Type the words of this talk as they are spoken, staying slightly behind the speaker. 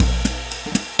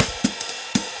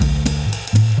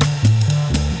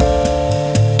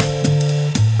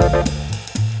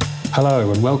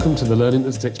Hello and welcome to the Learning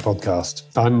That Sticks podcast.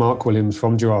 I'm Mark Williams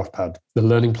from GiraffePad, the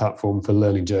learning platform for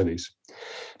learning journeys.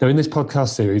 Now, in this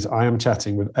podcast series, I am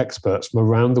chatting with experts from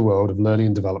around the world of learning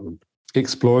and development,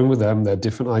 exploring with them their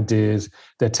different ideas,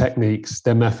 their techniques,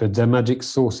 their methods, their magic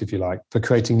sauce, if you like, for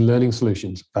creating learning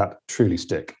solutions that truly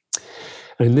stick.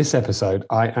 And in this episode,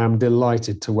 I am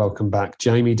delighted to welcome back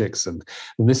Jamie Dixon.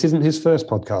 And this isn't his first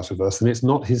podcast with us, and it's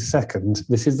not his second.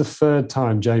 This is the third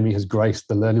time Jamie has graced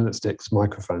the Learning That Sticks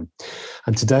microphone.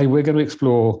 And today we're going to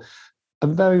explore a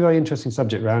very, very interesting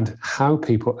subject around how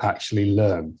people actually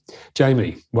learn.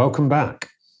 Jamie, welcome back.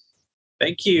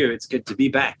 Thank you. It's good to be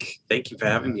back. Thank you for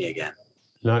having me again.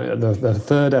 No, the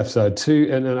third episode,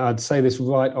 and I'd say this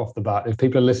right off the bat. If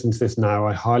people are listening to this now,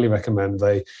 I highly recommend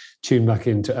they tune back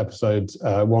into episodes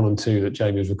 1 and 2 that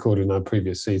Jamie has recorded in our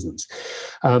previous seasons.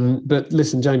 But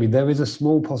listen, Jamie, there is a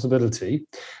small possibility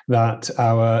that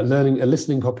our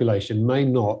listening population may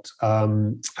not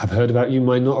have heard about you,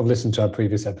 may not have listened to our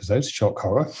previous episodes, shock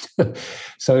horror.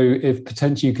 So if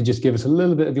potentially you could just give us a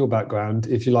little bit of your background,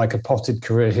 if you like, a potted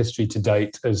career history to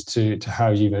date as to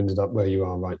how you've ended up where you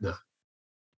are right now.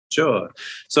 Sure.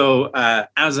 So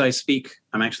as I speak,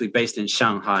 I'm actually based in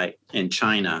Shanghai in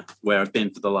China, where I've been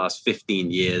for the last 15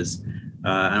 years.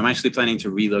 And I'm actually planning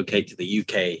to relocate to the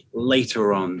UK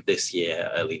later on this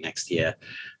year, early next year.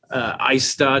 I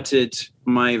started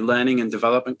my learning and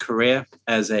development career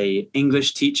as an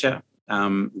English teacher.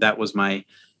 That was my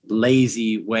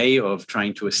lazy way of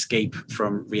trying to escape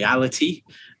from reality.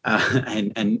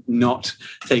 And not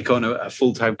take on a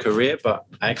full-time career, but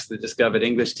I actually discovered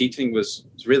English teaching was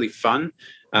really fun,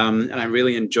 and I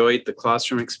really enjoyed the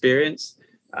classroom experience.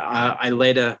 I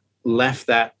later left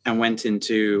that and went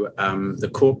into the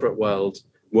corporate world,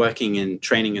 working in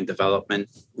training and development,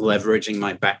 leveraging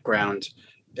my background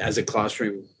as a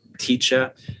classroom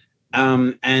teacher.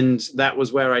 And that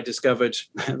was where I discovered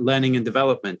learning and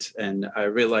development. And I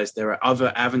realized there are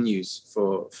other avenues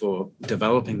for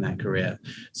developing that career.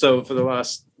 So for the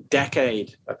last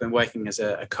decade, I've been working as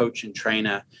a coach and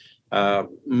trainer,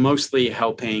 mostly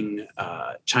helping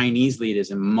Chinese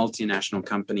leaders in multinational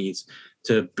companies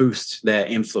to boost their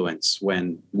influence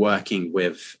when working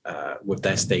with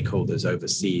their stakeholders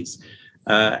overseas.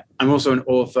 I'm also an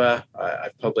author.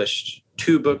 I've published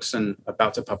 2 books and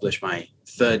about to publish my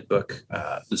 3rd book,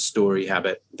 The Story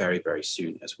Habit, very, very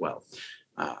soon as well.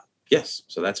 Yes,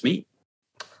 so that's me.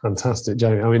 Fantastic,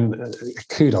 Jamie. I mean,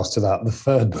 kudos to that. The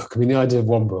 3rd book. I mean, the idea of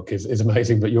 1 book is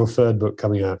amazing, but your 3rd book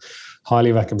coming out,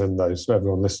 highly recommend those for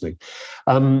everyone listening.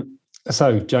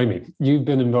 So, Jamie, you've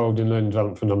been involved in learning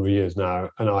development for a number of years now,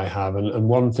 and I have. And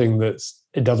one thing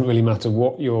it doesn't really matter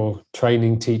what you're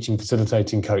training, teaching,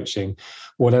 facilitating, coaching,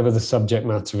 whatever the subject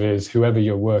matter is, whoever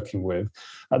you're working with,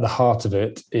 at the heart of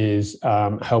it is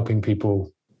helping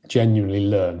people genuinely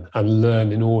learn and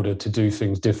learn in order to do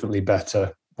things differently,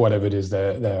 better, whatever it is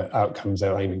their outcomes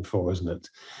they're aiming for, isn't it?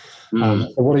 So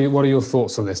what are your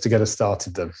thoughts on this to get us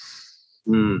started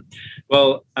then?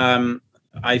 Well,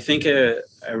 I think a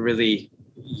really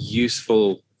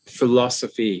useful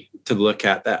philosophy to look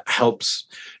at that helps,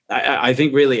 I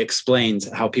think really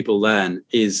explains how people learn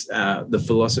is the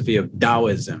philosophy of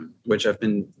Taoism, which I've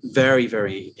been very,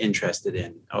 very interested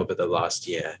in over the last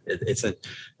year. It's a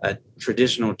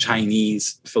traditional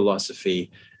Chinese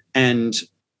philosophy, and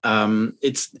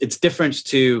it's different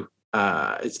to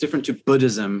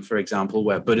Buddhism, for example,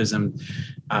 where Buddhism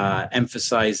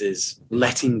emphasizes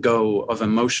letting go of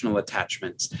emotional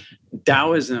attachments.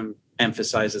 Taoism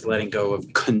emphasizes letting go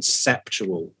of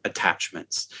conceptual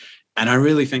attachments. And I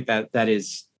really think that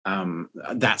is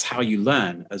that's how you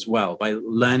learn as well, by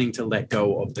learning to let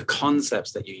go of the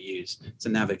concepts that you use to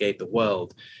navigate the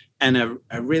world. And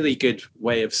a really good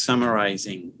way of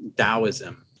summarizing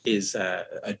Taoism is a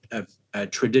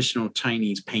traditional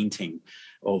Chinese painting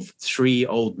of 3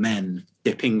 old men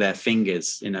dipping their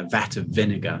fingers in a vat of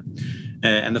vinegar.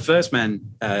 And the first man,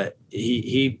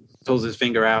 he pulls his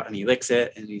finger out and he licks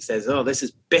it and he says, "Oh, this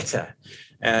is bitter."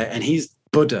 And he's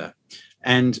Buddha.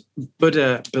 And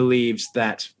Buddha believes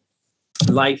that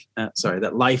life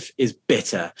is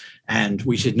bitter and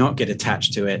we should not get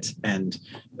attached to it. And,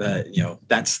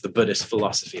 that's the Buddhist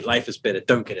philosophy. Life is bitter.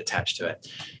 Don't get attached to it.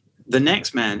 The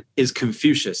next man is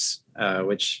Confucius,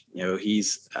 which,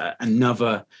 he's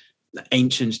another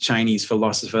ancient Chinese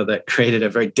philosopher that created a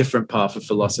very different path of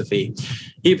philosophy.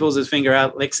 He pulls his finger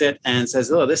out, licks it, and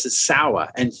says, "Oh, this is sour,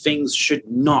 and things should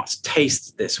not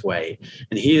taste this way."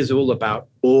 And he is all about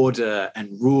order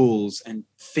and rules, and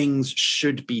things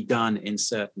should be done in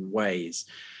certain ways.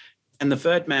 And the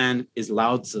third man is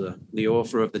Lao Tzu, the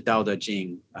author of the Tao Te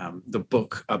Ching, the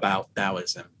book about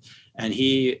Taoism. And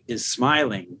he is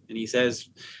smiling, and he says,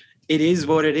 it is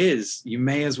what it is. You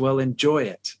may as well enjoy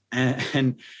it.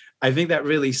 And I think that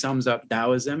really sums up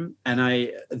Taoism.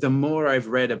 And the more I've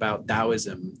read about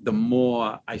Taoism, the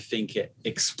more I think it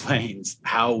explains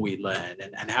how we learn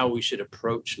and how we should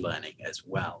approach learning as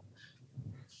well.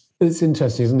 It's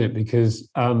interesting, isn't it? Because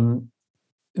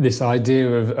this idea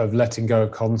of letting go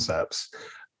of concepts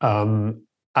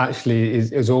actually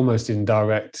is almost in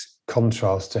direct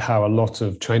contrast to how a lot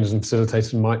of trainers and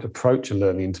facilitators might approach a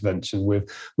learning intervention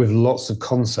with lots of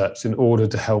concepts in order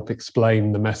to help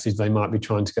explain the message they might be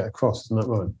trying to get across. Isn't that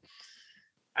right?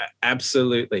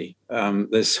 Absolutely.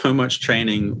 There's so much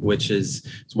training, which is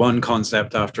one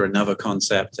concept after another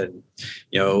concept. And,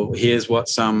 here's what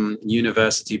some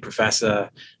university professor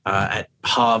at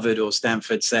Harvard or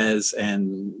Stanford says,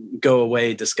 and go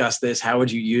away, discuss this. How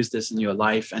would you use this in your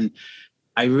life? And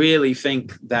I really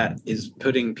think that is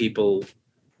putting people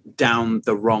down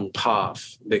the wrong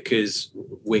path, because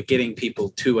we're getting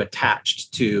people too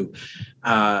attached to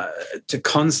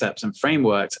concepts and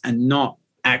frameworks and not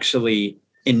actually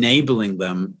enabling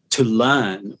them to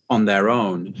learn on their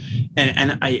own.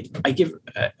 And I give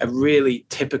a really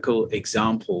typical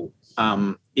example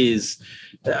is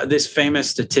this famous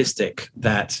statistic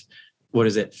that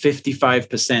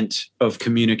 55% of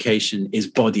communication is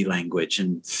body language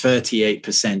and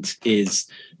 38%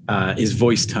 is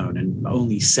voice tone, and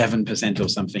only 7% or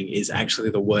something is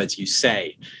actually the words you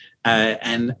say.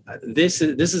 And this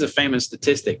is a famous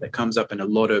statistic that comes up in a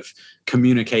lot of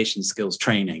communication skills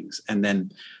trainings. And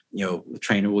then, the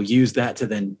trainer will use that to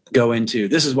then go into,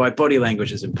 this is why body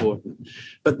language is important.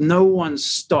 But no one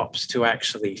stops to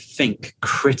actually think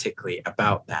critically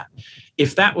about that.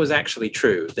 If that was actually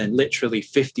true, then literally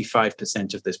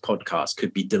 55% of this podcast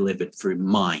could be delivered through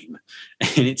mime.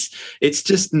 And it's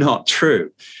just not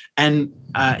true. And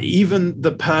even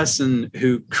the person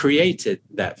who created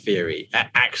that theory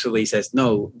actually says,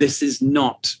 no, this is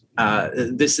not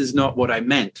what I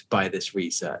meant by this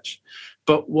research.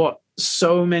 But what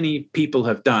so many people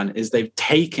have done is they've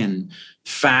taken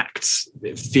facts,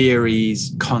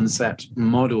 theories, concepts,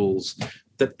 models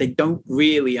that they don't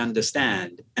really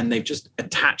understand, and they've just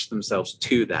attached themselves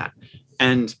to that.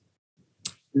 And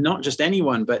not just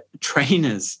anyone, but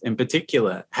trainers in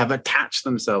particular have attached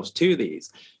themselves to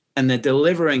these, and they're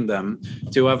delivering them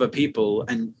to other people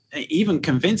and even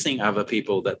convincing other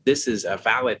people that this is a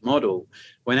valid model,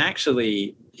 when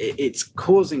actually it's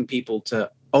causing people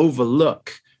to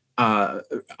overlook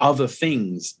other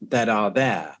things that are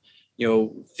there.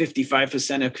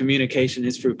 55% of communication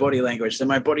is through body language, so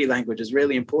my body language is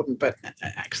really important, but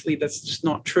actually that's just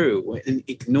not true, and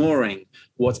ignoring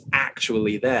what's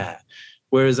actually there.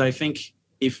 Whereas I think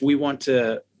if we want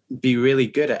to be really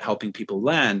good at helping people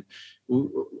learn,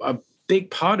 a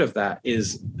big part of that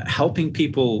is helping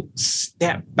people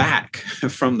step back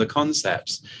from the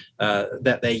concepts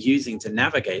that they're using to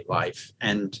navigate life,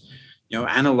 and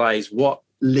analyze what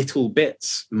little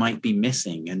bits might be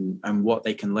missing and what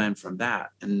they can learn from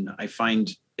that. And I find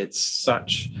it's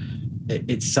such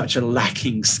a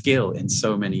lacking skill in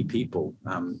so many people.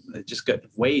 They just get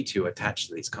way too attached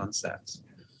to these concepts.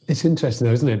 It's interesting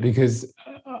though, isn't it? Because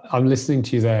I'm listening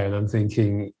to you there and I'm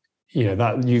thinking,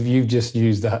 that you've just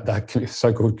used that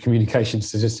so-called communication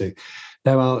statistic.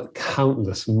 There are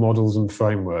countless models and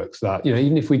frameworks that,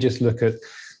 even if we just look at,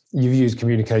 you've used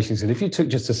communications, and if you took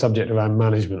just a subject around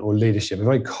management or leadership, a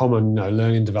very common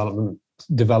learning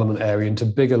development area, into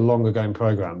bigger, longer going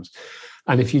programs,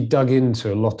 and if you dug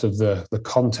into a lot of the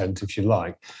content, if you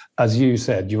like, as you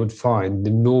said, you would find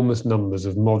enormous numbers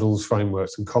of models,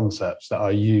 frameworks, and concepts that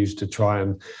are used to try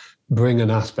and bring an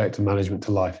aspect of management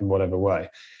to life in whatever way.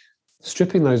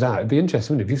 Stripping those out, it'd be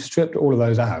interesting if you stripped all of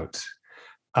those out.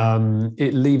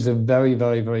 It leaves a very,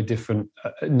 very, very different,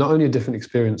 not only a different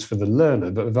experience for the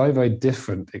learner, but a very, very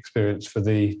different experience for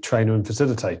the trainer and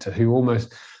facilitator, who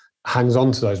almost hangs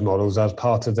on to those models as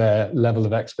part of their level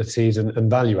of expertise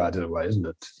and value add in a way, isn't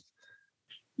it?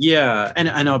 Yeah, and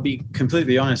I'll be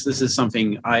completely honest, this is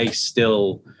something I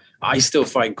still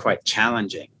find quite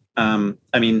challenging.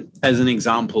 As an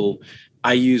example,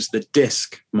 I use the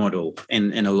DISC model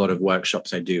in a lot of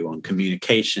workshops I do on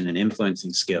communication and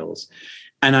influencing skills.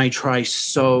 And I try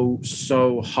so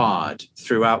hard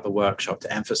throughout the workshop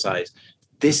to emphasize,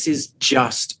 this is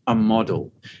just a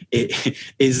model. It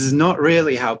is not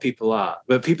really how people are,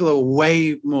 but people are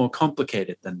way more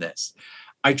complicated than this.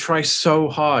 I try so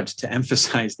hard to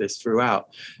emphasize this throughout,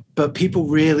 but people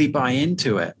really buy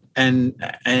into it. And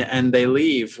they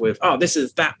leave with, oh, this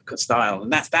is that style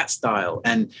and that's that style.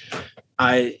 And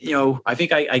I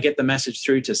think I get the message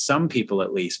through to some people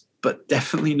at least, but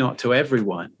definitely not to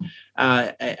everyone.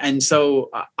 And so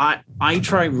I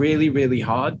try really, really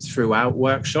hard throughout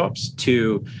workshops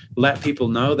to let people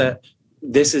know that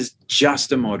this is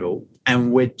just a model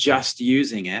and we're just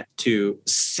using it to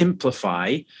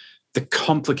simplify the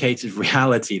complicated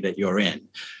reality that you're in.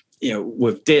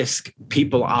 With DISC,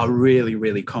 people are really,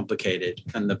 really complicated.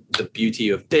 And the beauty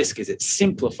of DISC is it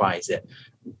simplifies it.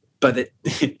 But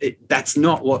that's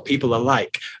not what people are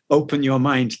like. Open your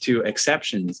mind to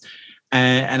exceptions.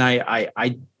 And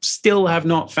I still have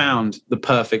not found the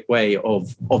perfect way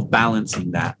of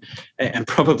balancing that. And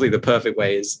probably the perfect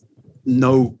way is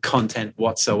no content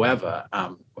whatsoever,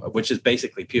 which is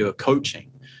basically pure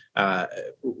coaching.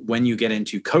 When you get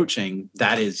into coaching,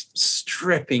 that is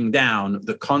stripping down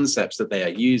the concepts that they are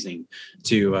using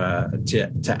to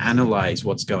analyze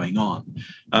what's going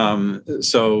on.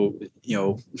 So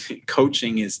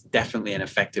coaching is definitely an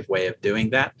effective way of doing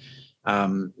that.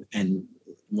 And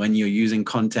when you're using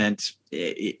content,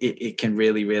 it can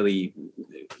really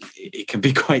it can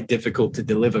be quite difficult to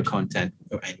deliver content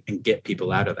and get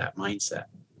people out of that mindset.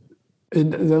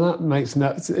 And that makes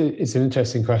it's an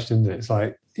interesting question. It's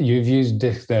like you've used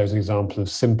DISC there as an example of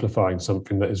simplifying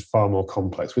something that is far more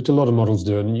complex, which a lot of models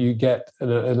do, and you get in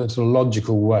a sort of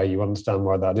logical way, you understand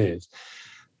why that is.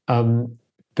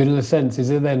 But in a sense, is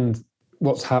it then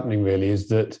what's happening really is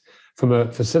that from a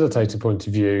facilitator point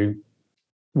of view,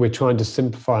 we're trying to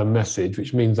simplify a message,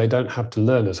 which means they don't have to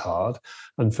learn as hard.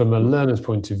 And from a learner's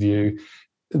point of view,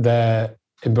 they're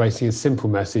embracing a simple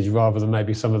message rather than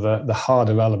maybe some of the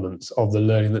harder elements of the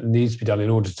learning that needs to be done in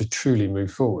order to truly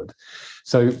move forward.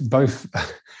 So both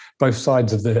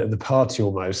sides of the party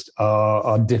almost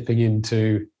are dipping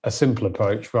into a simple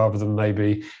approach rather than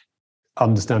maybe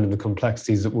understanding the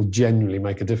complexities that will genuinely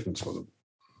make a difference for them.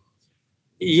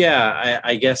 Yeah,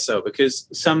 I guess so, because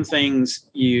some things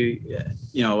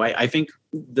I think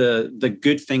the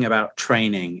good thing about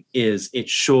training is it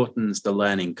shortens the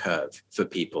learning curve for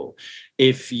people.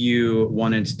 If you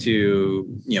wanted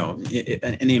to,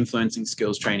 an influencing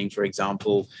skills training, for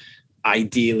example,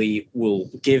 ideally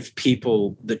will give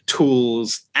people the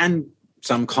tools and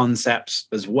some concepts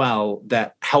as well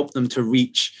that help them to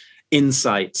reach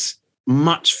insights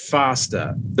much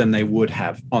faster than they would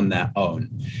have on their own.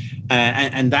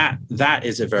 And that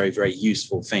is a very, very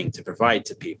useful thing to provide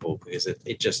to people, because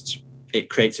it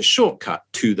creates a shortcut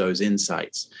to those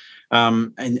insights.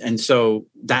 And so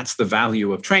that's the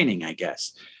value of training, I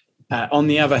guess. On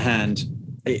the other hand,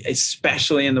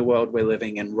 especially in the world we're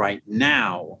living in right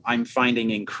now, I'm finding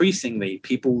increasingly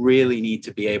people really need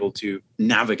to be able to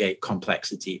navigate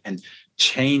complexity and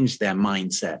change their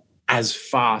mindset as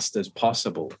fast as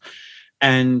possible.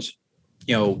 And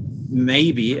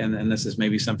maybe, and this is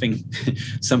maybe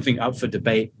something up for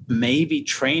debate, maybe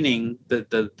training,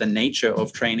 the nature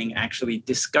of training actually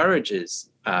discourages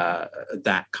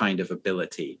that kind of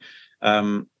ability.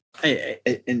 And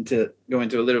to go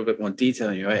into a little bit more detail,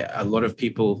 a lot of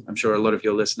people, I'm sure a lot of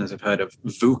your listeners have heard of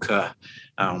VUCA,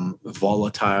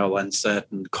 volatile,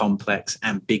 uncertain, complex,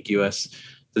 ambiguous,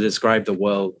 to describe the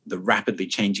world, the rapidly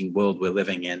changing world we're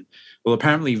living in. Well,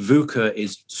 apparently VUCA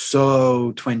is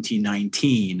so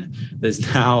 2019. There's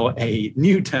now a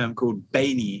new term called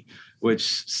BANI, which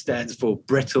stands for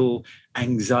brittle,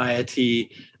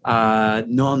 anxiety,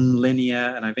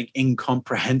 non-linear, and I think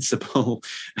incomprehensible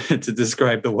to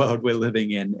describe the world we're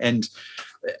living in.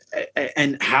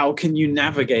 And how can you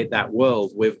navigate that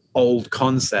world with old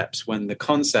concepts when the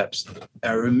concepts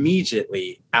are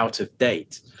immediately out of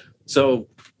date? So,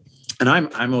 and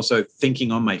I'm also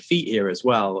thinking on my feet here as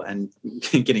well and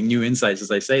getting new insights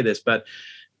as I say this, but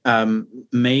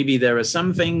maybe there are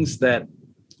some things that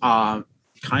are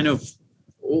kind of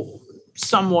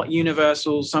somewhat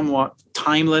universal, somewhat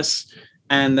timeless,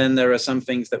 and then there are some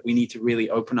things that we need to really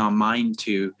open our mind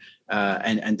to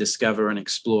and discover and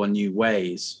explore new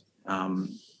ways.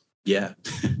 Yeah.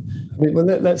 Well,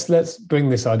 let's bring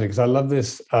this idea, because I love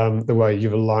this, the way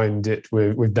you've aligned it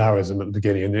with Taoism at the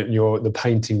beginning, and the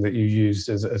painting that you used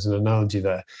as an analogy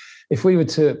there. If we were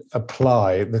to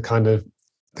apply the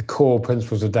core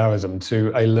principles of Taoism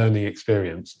to a learning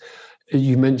experience,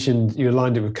 you mentioned you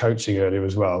aligned it with coaching earlier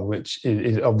as well, which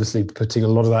is obviously putting a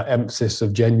lot of that emphasis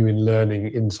of genuine learning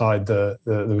inside the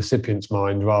recipient's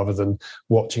mind rather than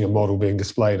watching a model being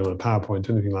displayed on a PowerPoint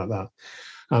or anything like that.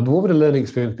 But what would a learning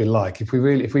experience be like if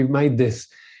we made this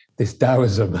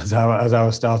Taoism as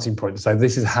our starting point to say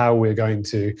this is how we're going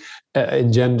to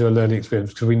engender a learning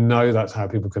experience, because we know that's how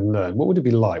people can learn? What would it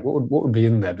be like? What would be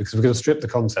in there? Because we're going to strip the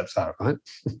concepts out, right?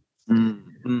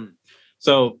 Mm-hmm.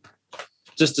 So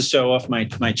just to show off my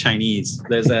Chinese,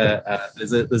 there's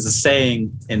a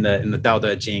saying in the Dao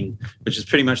De Jing, which is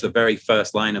pretty much the very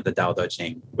first line of the Dao De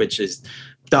Jing, which is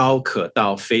Dao ke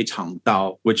Dao fei chang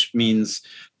Dao, which means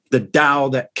the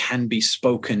Dao that can be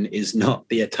spoken is not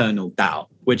the eternal Dao,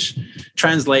 which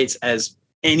translates as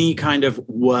any kind of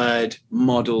word,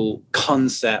 model,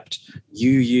 concept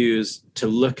you use to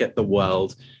look at the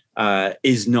world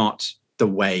is not the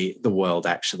way the world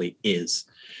actually is.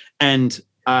 And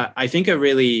I think a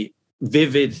really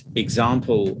vivid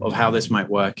example of how this might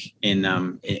work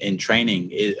in training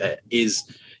is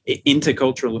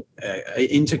intercultural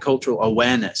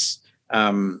awareness.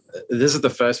 This is the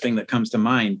first thing that comes to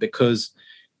mind, because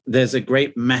there's a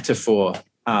great metaphor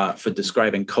for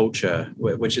describing culture,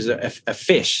 which is a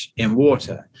fish in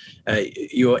water.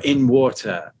 You're in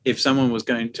water. If someone was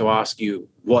going to ask you,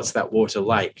 what's that water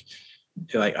like?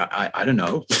 You're like, I don't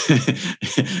know.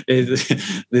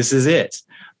 This is it.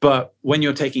 But when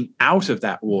you're taking out of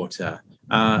that water,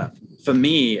 for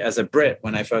me as a Brit,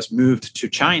 when I first moved to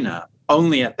China,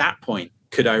 only at that point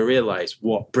could I realize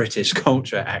what British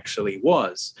culture actually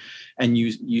was. And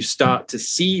you start to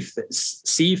see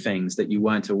things that you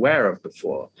weren't aware of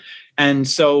before. And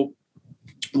so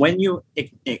when you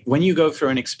go through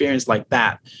an experience like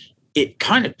that, it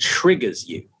kind of triggers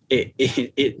you.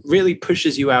 It really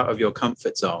pushes you out of your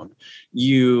comfort zone.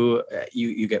 You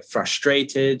get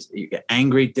frustrated, you get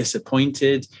angry,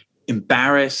 disappointed,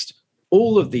 embarrassed,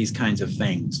 all of these kinds of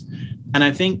things. And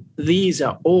I think these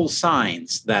are all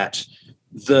signs that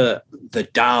the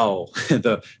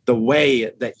Dao, the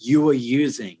way that you are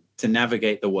using to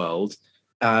navigate the world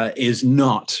is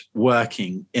not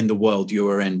working in the world you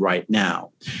are in right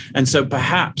now. And so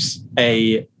perhaps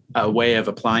a way of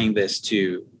applying this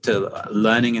to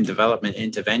learning and development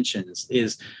interventions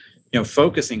is,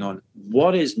 focusing on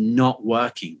what is not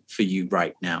working for you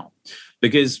right now.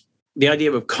 Because the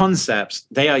idea of concepts,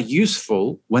 they are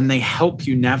useful when they help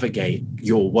you navigate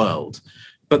your world.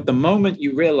 But the moment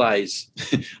you realize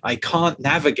I can't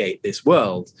navigate this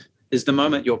world is the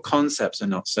moment your concepts are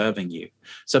not serving you.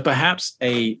 So perhaps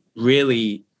a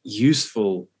really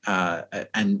useful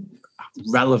and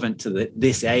relevant to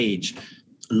this age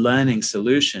learning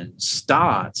solution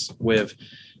starts with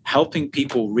helping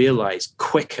people realize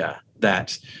quicker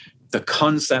that the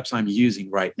concepts I'm using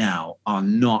right now are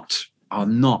not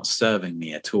serving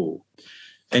me at all.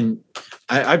 And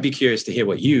I'd be curious to hear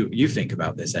what you think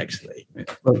about this, actually.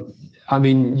 Well, I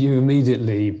mean, you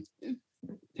immediately,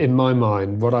 in my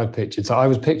mind, what I pictured. So I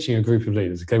was picturing a group of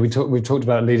leaders. Okay, we talked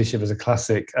about leadership as a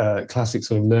classic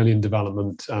sort of learning and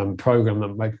development program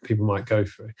that people might go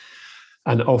through.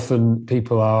 And often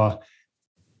people are,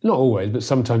 not always, but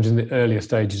sometimes in the earlier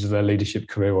stages of their leadership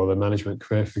career or their management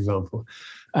career, for example.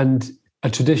 And a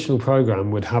traditional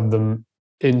program would have them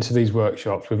into these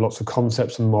workshops with lots of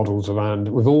concepts and models around,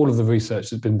 with all of the research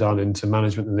that's been done into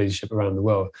management and leadership around the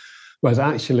world. Whereas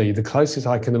actually, the closest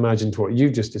I can imagine to what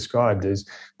you just described is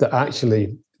that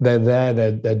actually they're there,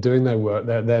 they're doing their work,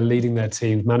 they're leading their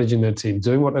teams, managing their team,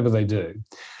 doing whatever they do.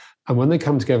 And when they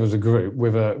come together as a group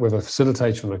with a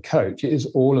facilitator and a coach, it is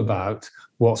all about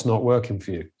what's not working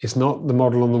for you. It's not the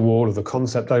model on the wall or the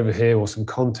concept over here or some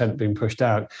content being pushed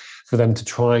out for them to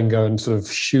try and go and sort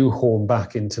of shoehorn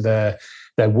back into their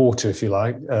water, if you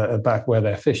like, back where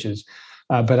their fish is.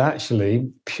 But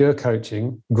actually, pure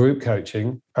coaching, group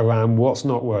coaching around what's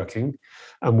not working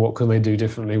and what can they do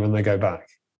differently when they go back.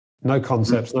 No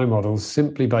concepts, no models,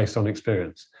 simply based on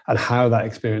experience and how that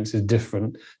experience is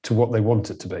different to what they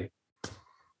want it to be.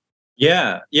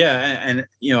 Yeah. And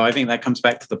I think that comes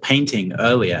back to the painting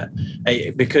earlier,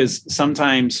 because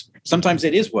sometimes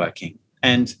it is working.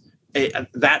 And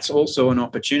that's also an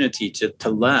opportunity to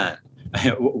learn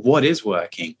what is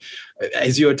working.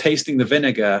 As you're tasting the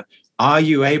vinegar, are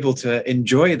you able to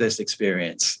enjoy this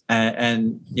experience?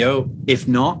 And if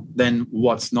not, then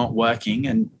what's not working?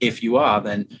 And if you are,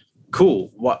 then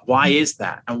cool. Why is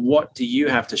that? And what do you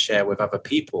have to share with other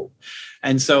people?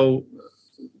 And so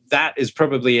that is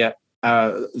probably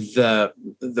the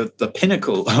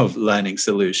pinnacle of learning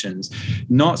solutions,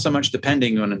 not so much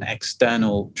depending on an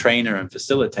external trainer and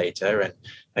facilitator. And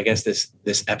I guess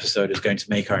this episode is going to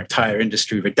make our entire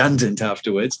industry redundant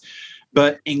afterwards,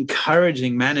 but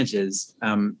encouraging managers,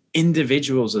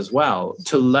 individuals as well,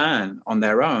 to learn on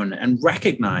their own and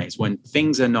recognize when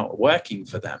things are not working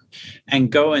for them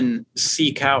and go and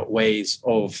seek out ways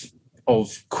of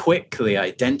quickly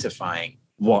identifying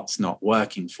what's not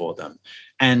working for them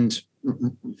and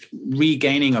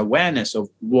regaining awareness of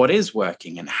what is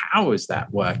working and how is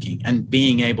that working and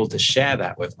being able to share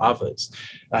that with others.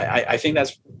 I think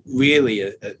that's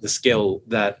really the skill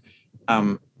that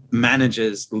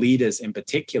managers, leaders in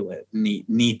particular,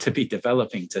 need to be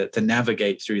developing to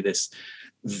navigate through this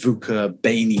VUCA,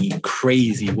 BANI,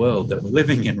 crazy world that we're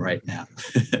living in right now.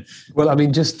 Well, I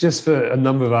mean, just for a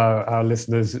number of our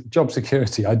listeners, job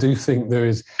security, I do think there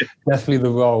is definitely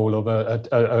the role of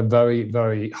a very,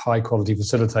 very high quality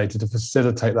facilitator to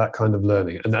facilitate that kind of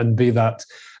learning and be that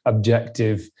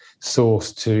objective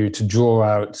source to draw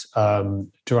out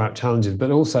challenges. But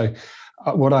also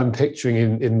what I'm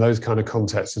picturing in those kind of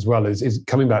contexts as well is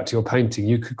coming back to your painting,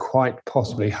 you could quite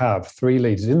possibly have 3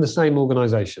 leaders in the same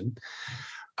organization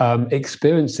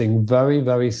experiencing very,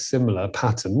 very similar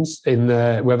patterns in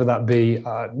their, whether that be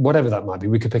whatever that might be.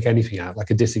 We could pick anything out,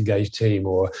 like a disengaged team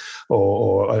or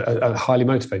a highly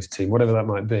motivated team, whatever that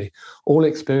might be, all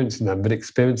experiencing them, but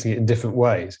experiencing it in different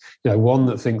ways. One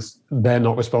that thinks they're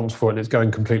not responsible for it and it's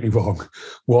going completely wrong,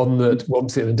 one that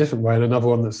wants it in a different way, and another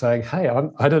one that's saying, hey,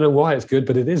 I don't know why it's good,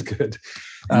 but it is good.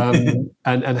 And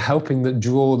helping that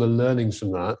draw the learnings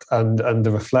from that and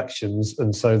the reflections,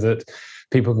 and so that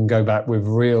people can go back with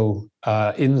real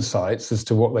insights as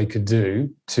to what they could do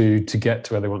to get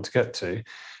to where they want to get to,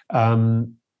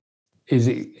 is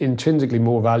intrinsically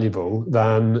more valuable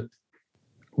than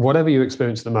whatever you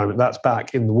experience at the moment. That's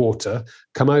back in the water.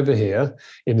 Come over here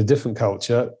in a different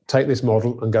culture, take this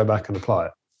model and go back and apply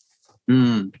it.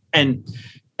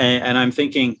 And I'm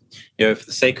thinking, for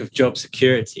the sake of job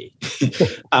security,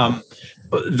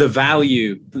 the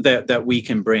value that we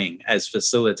can bring as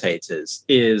facilitators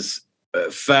is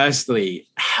firstly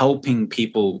helping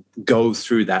people go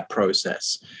through that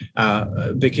process,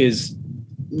 because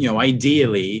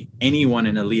ideally anyone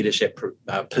in a leadership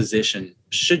position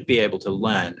should be able to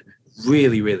learn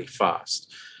really, really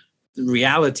fast. The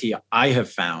reality I have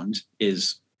found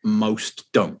is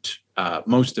most don't.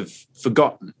 Most have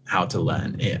forgotten how to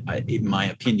learn, in my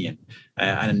opinion.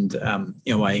 I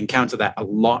encounter that a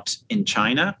lot in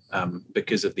China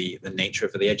because of the nature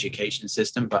of the education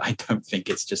system, but I don't think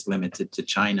it's just limited to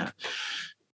China.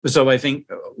 So I think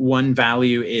one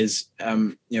value is,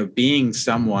 being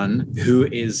someone who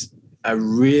is a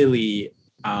really,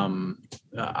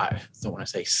 I don't want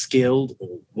to say skilled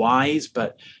or wise,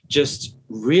 but just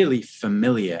really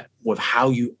familiar with how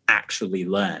you actually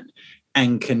learn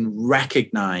and can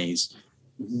recognize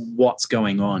what's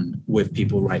going on with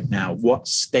people right now. What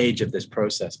stage of this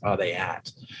process are they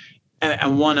at?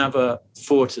 And one other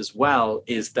thought as well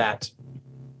is that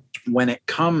when it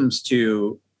comes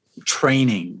to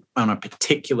training on a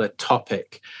particular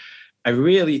topic, I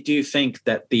really do think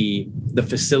that the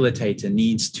facilitator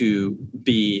needs to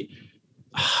be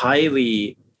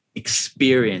highly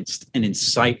experienced and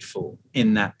insightful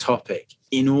in that topic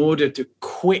in order to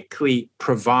quickly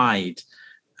provide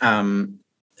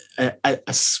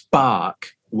a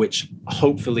spark which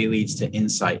hopefully leads to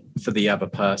insight for the other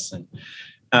person.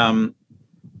 And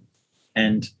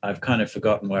I've kind of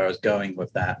forgotten where I was going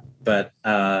with that. But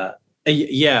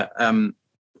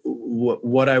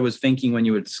what I was thinking when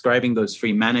you were describing those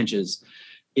 3 managers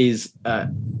is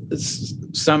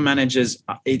some managers,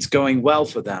 it's going well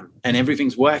for them and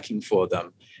everything's working for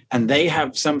them. And they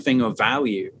have something of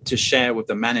value to share with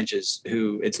the managers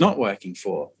who it's not working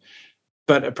for.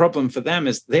 But a problem for them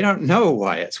is they don't know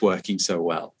why it's working so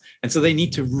well. And so they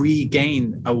need to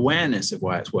regain awareness of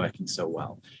why it's working so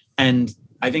well. And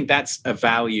I think that's a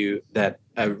value that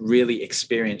a really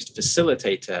experienced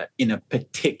facilitator in a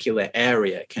particular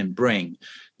area can bring.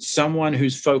 Someone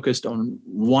who's focused on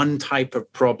one type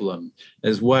of problem,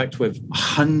 has worked with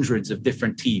hundreds of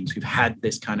different teams who've had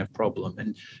this kind of problem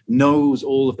and knows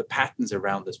all of the patterns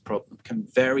around this problem, can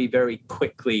very, very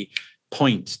quickly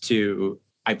point to,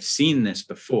 I've seen this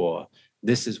before,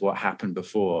 this is what happened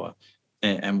before,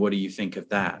 and what do you think of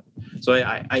that? So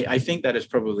I think that is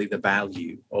probably the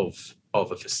value of a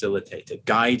facilitator,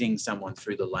 guiding someone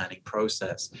through the learning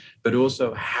process, but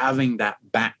also having that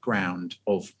background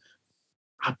of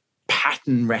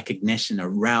pattern recognition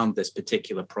around this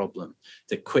particular problem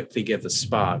to quickly give the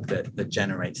spark that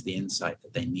generates the insight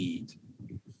that they need.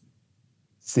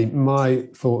 See, my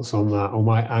thoughts on that, or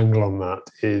my angle on that,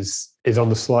 is on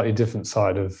the slightly different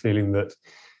side of feeling that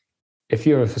if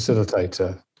you're a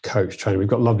facilitator, coach, trainer, we've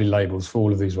got lovely labels for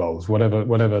all of these roles,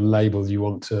 whatever label you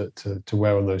want to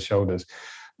wear on those shoulders.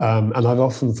 And I've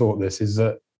often thought this is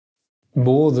that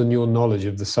more than your knowledge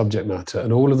of the subject matter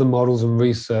and all of the models and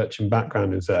research and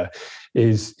background is there,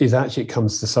 is actually, it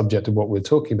comes to the subject of what we're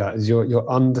talking about, is your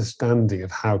understanding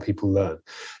of how people learn.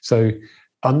 So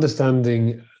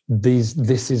understanding this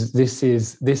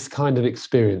kind of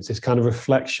experience, this kind of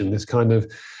reflection, this kind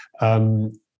of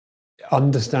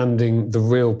understanding the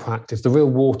real practice, the real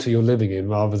water you're living in,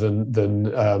 rather than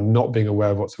not being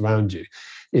aware of what's around you,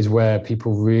 is where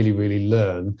people really, really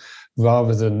learn,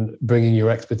 rather than bringing your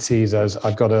expertise as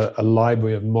I've got a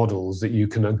library of models that you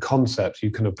can, and concepts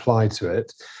you can apply to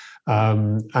it,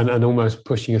 and almost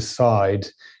pushing aside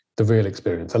the real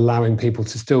experience, allowing people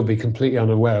to still be completely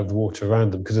unaware of the water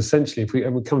around them. Because essentially, if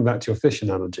we're coming back to your fish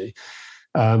analogy,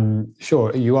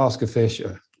 sure, you ask a fish,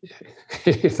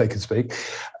 if they can speak,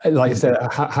 like you said,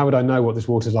 how would I know what this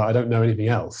water is like? I don't know anything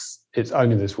else. It's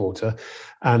only this water,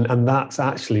 and that's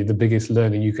actually the biggest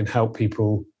learning you can help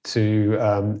people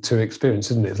to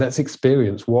experience, isn't it? Let's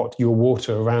experience what your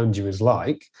water around you is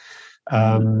like,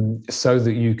 so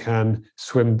that you can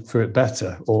swim through it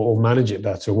better, or manage it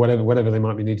better, or whatever they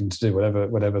might be needing to do,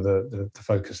 whatever the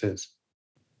focus is.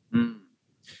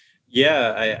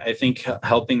 Yeah, I think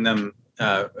helping them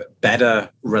better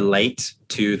relate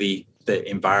to the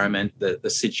environment, the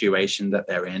situation that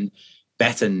they're in,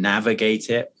 better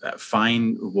navigate it,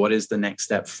 find what is the next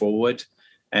step forward.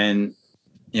 And,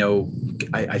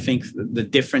 I think the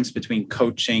difference between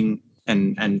coaching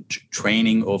and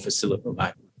training, or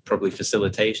probably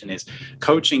facilitation, is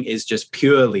coaching is just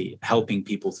purely helping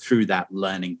people through that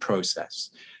learning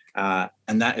process.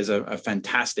 And that is a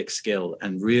fantastic skill,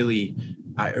 and really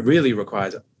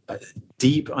requires a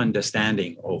deep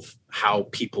understanding of how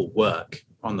people work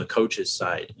on the coach's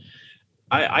side.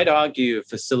 I'd argue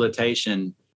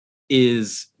facilitation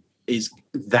is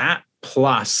that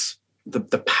plus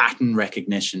the pattern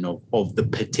recognition of the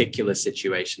particular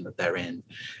situation that they're in.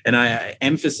 And I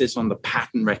emphasis on the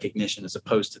pattern recognition as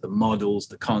opposed to the models,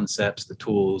 the concepts, the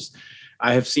tools.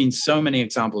 I have seen so many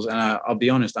examples, and I'll be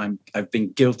honest, I've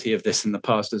been guilty of this in the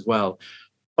past as well,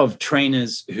 of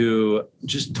trainers who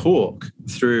just talk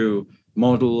through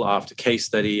model after case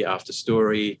study after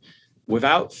story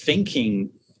without thinking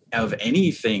of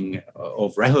anything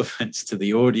of relevance to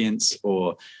the audience,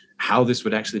 or how this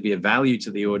would actually be of value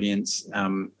to the audience.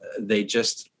 They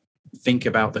just think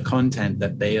about the content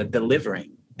that they are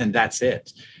delivering, and that's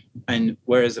it. And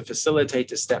whereas a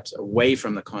facilitator steps away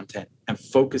from the content and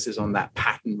focuses on that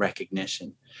pattern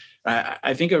recognition.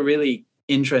 I think a really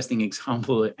interesting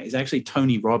example is actually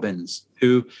Tony Robbins,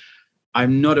 who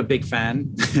I'm not a big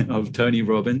fan of Tony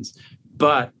Robbins,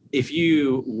 but if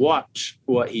you watch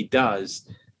what he does,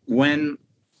 when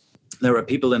there are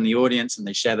people in the audience and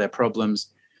they share their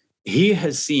problems, he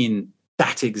has seen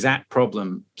that exact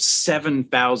problem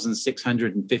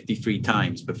 7,653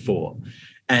 times before.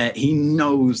 He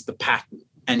knows the pattern,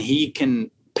 and he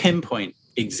can pinpoint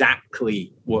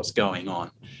exactly what's going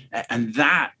on. And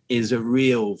that is a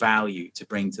real value to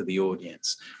bring to the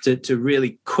audience, to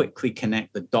really quickly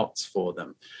connect the dots for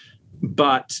them.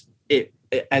 But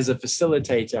as a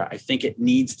facilitator, I think it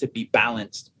needs to be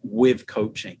balanced with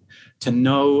coaching, to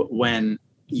know when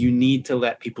you need to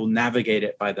let people navigate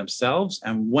it by themselves,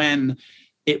 and when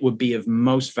it would be of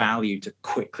most value to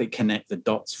quickly connect the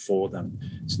dots for them.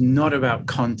 It's not about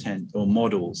content or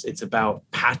models. It's about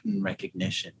pattern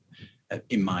recognition,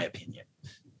 in my opinion.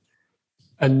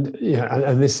 And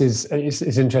this is,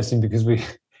 it's interesting because we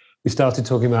started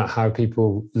talking about how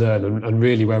people learn, and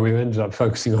really where we ended up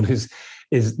focusing on is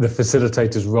the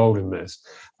facilitator's role in this.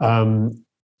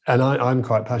 And I'm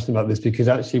quite passionate about this, because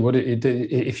actually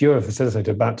if you're a facilitator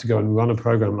about to go and run a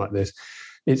program like this,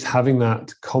 it's having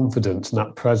that confidence and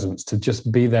that presence to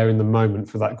just be there in the moment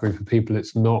for that group of people.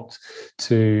 It's not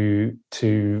to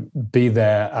be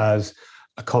there as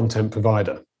a content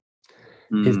provider.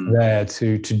 It's there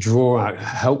to draw out,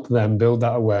 help them build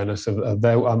that awareness of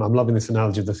their. I'm loving this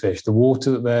analogy of the fish, the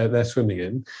water that they're swimming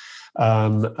in,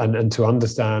 and to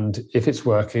understand if it's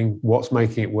working, what's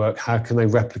making it work, how can they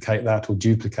replicate that or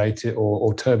duplicate it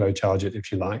or turbocharge it,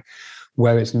 if you like.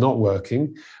 Where it's not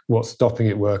working, what's stopping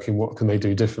it working, what can they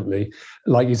do differently?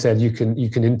 Like you said, you can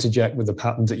interject with the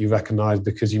patterns that you recognize,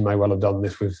 because you may well have done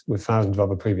this with thousands of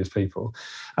other previous people.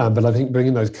 But I think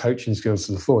bringing those coaching skills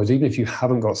to the fore is, even if you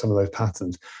haven't got some of those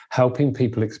patterns, helping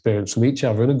people experience from each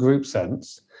other in a group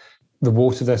sense the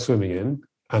water they're swimming in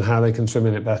and how they can swim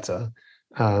in it better.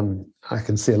 I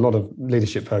can see a lot of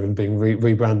leadership programs being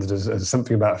rebranded as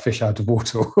something about a fish out of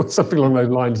water or something along those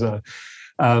lines now.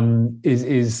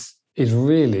 Is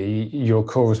really your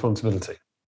core responsibility.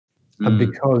 And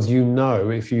because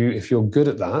if you're good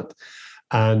at that,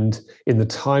 and in the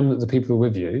time that the people are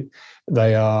with you,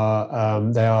 they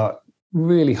are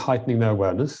really heightening their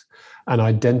awareness and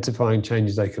identifying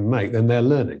changes they can make, then they're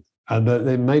learning. And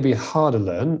they may be hard to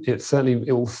learn. It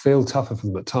will feel tougher for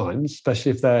them at times,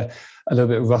 especially if they're a little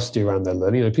bit rusty around their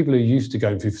learning. People who are used to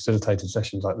going through facilitated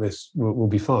sessions like this will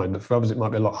be fine. But for others, it might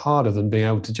be a lot harder than being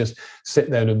able to just sit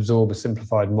there and absorb a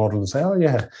simplified model and say, oh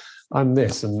yeah, I'm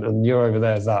this and you're over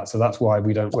there as that, so that's why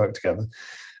we don't work together.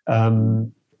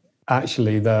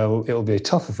 Actually, it'll be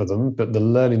tougher for them, but the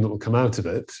learning that will come out of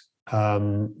it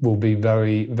will be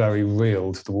very, very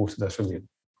real to the water they're swimming in.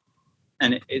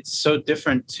 And it's so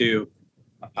different to,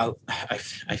 I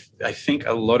think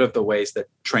a lot of the ways that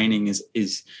training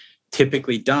is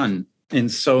typically done in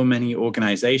so many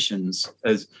organizations,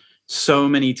 as so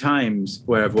many times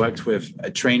where I've worked with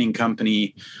a training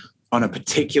company on a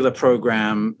particular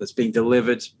program that's being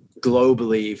delivered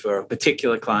globally for a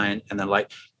particular client. And they're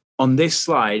like, on this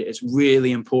slide, it's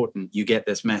really important you get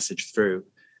this message through.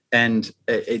 And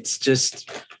it's just,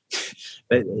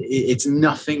 it's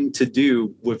nothing to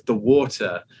do with the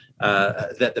water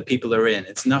that the people are in.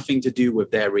 It's nothing to do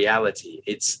with their reality.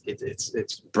 It's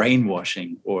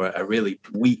brainwashing, or a really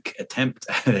weak attempt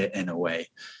at it in a way.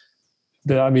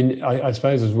 I mean, I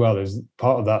suppose as well as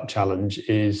part of that challenge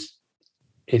is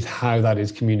how that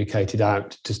is communicated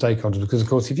out to stakeholders. Because, of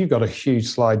course, if you've got a huge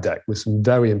slide deck with some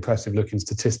very impressive looking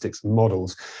statistics and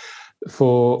models,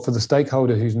 for the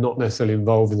stakeholder who's not necessarily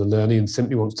involved in the learning and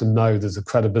simply wants to know there's a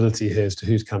credibility here as to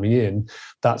who's coming in,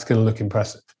 that's going to look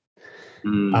impressive.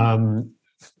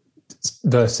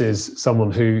 Versus someone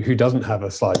who doesn't have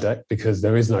a slide deck, because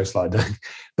there is no slide deck,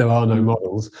 there are no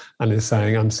models, and is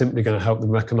saying, I'm simply going to help them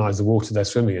recognize the water they're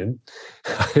swimming in.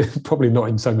 Probably not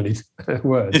in so many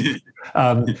words.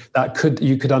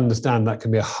 You could understand that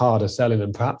can be a harder selling,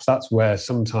 and perhaps that's where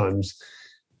sometimes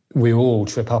we all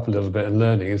trip up a little bit in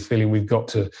learning, is feeling we've got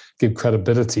to give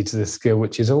credibility to this skill,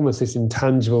 which is almost this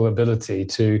intangible ability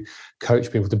to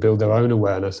coach people to build their own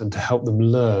awareness and to help them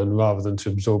learn rather than to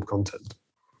absorb content.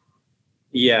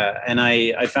 Yeah, and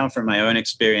I found from my own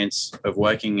experience of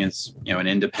working as an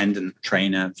independent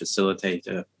trainer,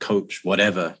 facilitator, coach,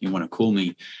 whatever you want to call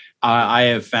me, I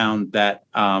have found that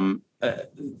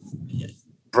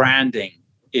branding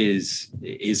is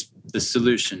the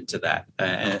solution to that.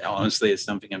 And honestly, it's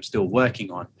something I'm still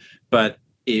working on. But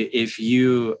if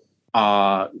you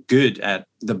are good at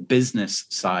the business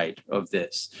side of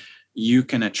this, you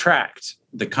can attract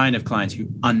the kind of clients who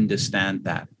understand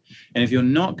that. And if you're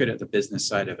not good at the business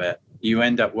side of it, you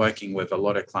end up working with a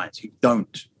lot of clients who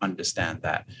don't understand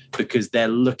that, because they're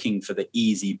looking for the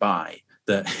easy buy,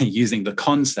 using the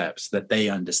concepts that they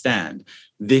understand.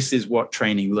 This is what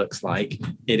training looks like.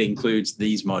 It includes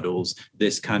these models,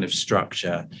 this kind of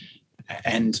structure.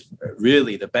 And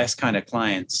really the best kind of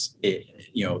clients,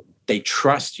 they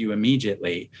trust you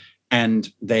immediately, and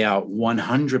they are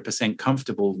 100%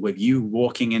 comfortable with you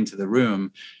walking into the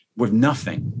room with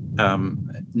nothing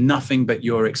but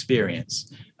your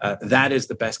experience. That is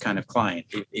the best kind of client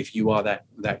if you are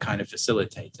that kind of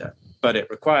facilitator. But it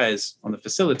requires, on the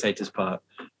facilitator's part,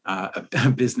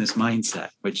 a business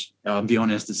mindset, which I'll be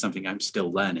honest, is something I'm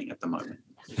still learning at the moment.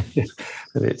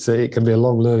 It can be a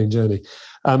long learning journey.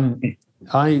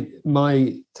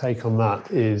 My take on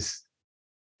that is,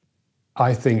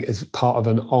 I think it's part of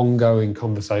an ongoing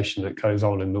conversation that goes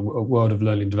on in the world of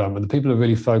learning development. The people are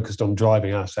really focused on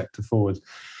driving our sector forward.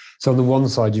 So on the one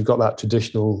side, you've got that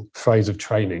traditional phrase of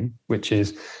training, which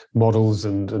is models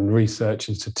and research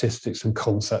and statistics and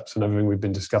concepts and everything we've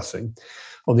been discussing.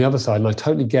 On the other side, and I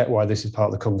totally get why this is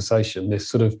part of the conversation, this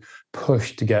sort of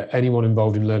push to get anyone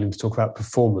involved in learning to talk about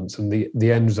performance and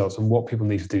the end results and what people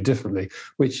need to do differently,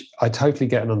 which I totally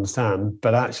get and understand,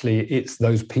 but actually it's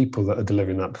those people that are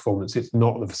delivering that performance. It's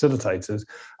not the facilitators.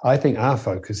 I think our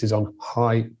focus is on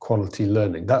high quality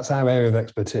learning. That's our area of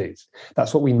expertise.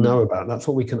 That's what we know about. That's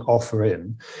what we can offer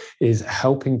in, is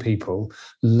helping people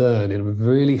learn in a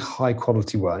really high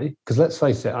quality way. Because let's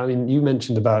face it, I mean, you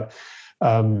mentioned about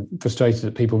frustrated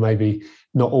that people maybe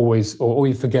not always,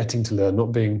 or forgetting to learn,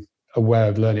 not being aware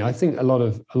of learning. I think a lot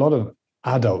of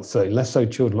adults, so less so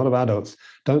children, a lot of adults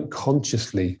don't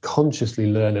consciously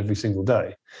learn every single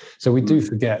day. So we do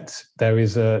forget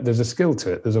there's a skill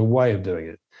to it. There's a way of doing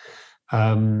it.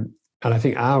 And I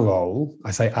think our role,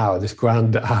 I say this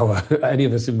grand our, any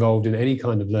of us involved in any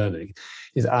kind of learning,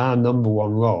 is our number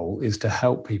one role is to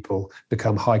help people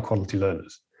become high quality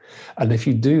learners. And if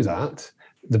you do that,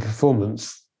 the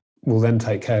performance will then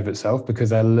take care of itself, because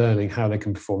they're learning how they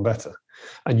can perform better.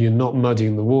 And you're not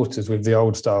muddying the waters with the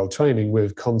old style training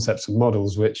with concepts and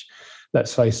models, which,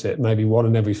 let's face it, maybe 1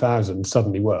 in every 1,000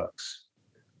 suddenly works.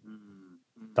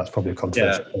 That's probably a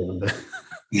controversial statement.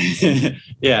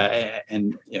 Yeah,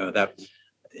 and that,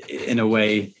 in a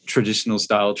way, traditional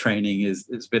style training is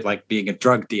a bit like being a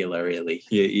drug dealer, really.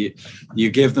 You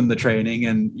give them the training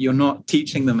and you're not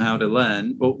teaching them how to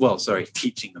learn.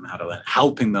 Teaching them how to learn,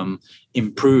 helping them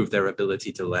improve their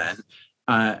ability to learn.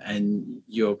 And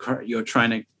you're trying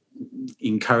to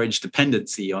encourage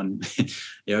dependency on,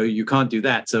 you can't do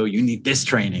that, so you need this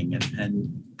training.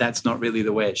 And that's not really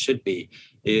the way it should be.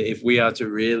 If we are to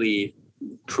really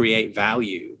create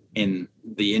value in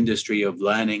the industry of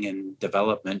learning and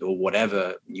development, or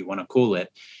whatever you want to call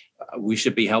it, we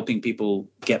should be helping people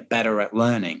get better at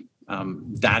learning.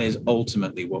 That is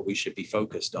ultimately what we should be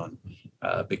focused on,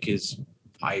 because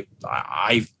I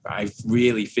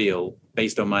really feel,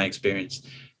 based on my experience,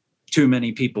 too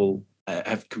many people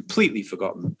have completely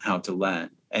forgotten how to learn.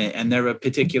 And there are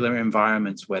particular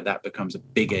environments where that becomes a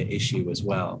bigger issue as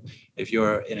well. If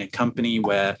you're in a company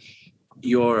where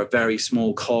you're a very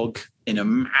small cog in a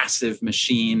massive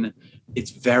machine,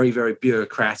 it's very, very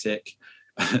bureaucratic.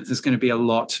 There's going to be a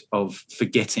lot of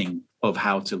forgetting of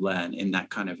how to learn in that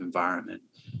kind of environment.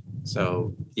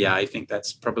 So, yeah, I think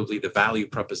that's probably the value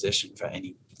proposition for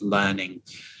any learning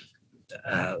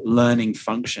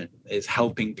function, is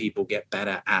helping people get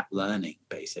better at learning,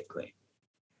 basically.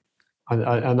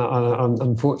 And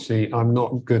unfortunately, I'm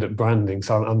not good at branding,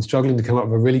 so I'm struggling to come up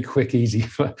with a really quick, easy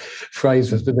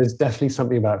phrase. But there's definitely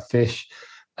something about fish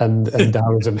and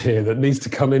Taoism here that needs to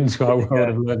come into our world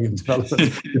of learning and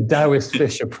development. The Taoist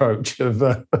fish approach of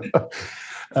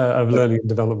learning and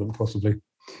development, possibly.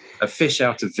 A fish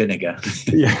out of vinegar.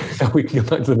 Yeah, we can go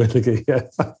back to the vinegar. Yeah.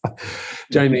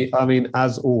 Jamie, I mean,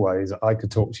 as always, I could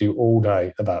talk to you all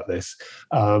day about this,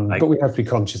 but we have to be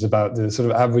conscious about the sort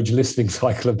of average listening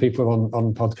cycle of people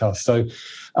on podcasts. So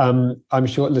I'm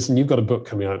sure, listen, you've got a book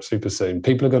coming out super soon.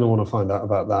 People are going to want to find out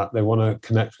about that. They want to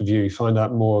connect with you, find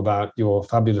out more about your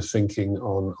fabulous thinking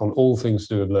on all things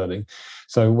to do with learning.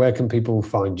 So where can people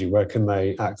find you? Where can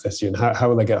they access you? And how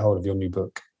will they get hold of your new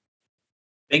book?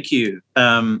 Thank you.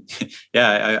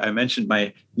 I mentioned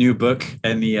my new book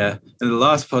in the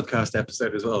last podcast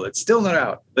episode as well. It's still not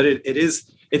out, but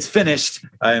it's finished.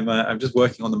 I'm just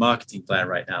working on the marketing plan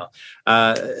right now.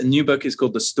 A new book is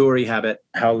called The Story Habit: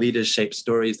 How Leaders Shape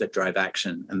Stories That Drive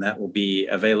Action, and that will be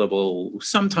available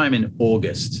sometime in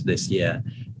August this year.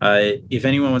 If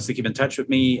anyone wants to keep in touch with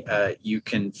me, you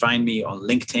can find me on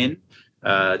LinkedIn.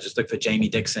 Just look for Jamie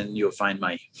Dixon. You'll find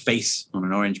my face on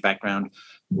an orange background.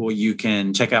 Or you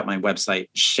can check out my website,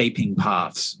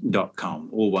 shapingpaths.com,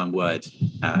 all one word,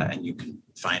 and you can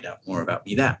find out more about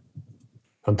me there.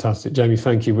 Fantastic. Jamie,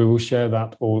 thank you. We will share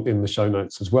that all in the show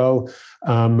notes as well.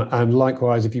 And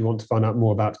likewise, if you want to find out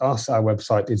more about us, our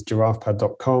website is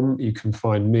giraffepad.com. You can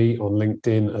find me on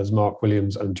LinkedIn as Mark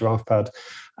Williams and GiraffePad.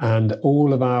 And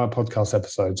all of our podcast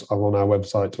episodes are on our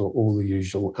website or all the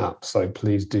usual apps. So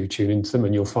please do tune into them,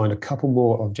 and you'll find a couple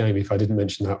more of Jamie if I didn't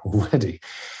mention that already.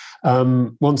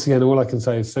 Once again, all I can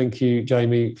say is thank you,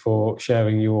 Jamie, for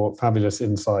sharing your fabulous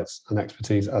insights and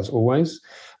expertise as always.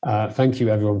 Thank you,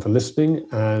 everyone, for listening,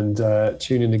 and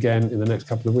tune in again in the next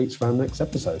couple of weeks for our next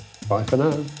episode. Bye for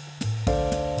now.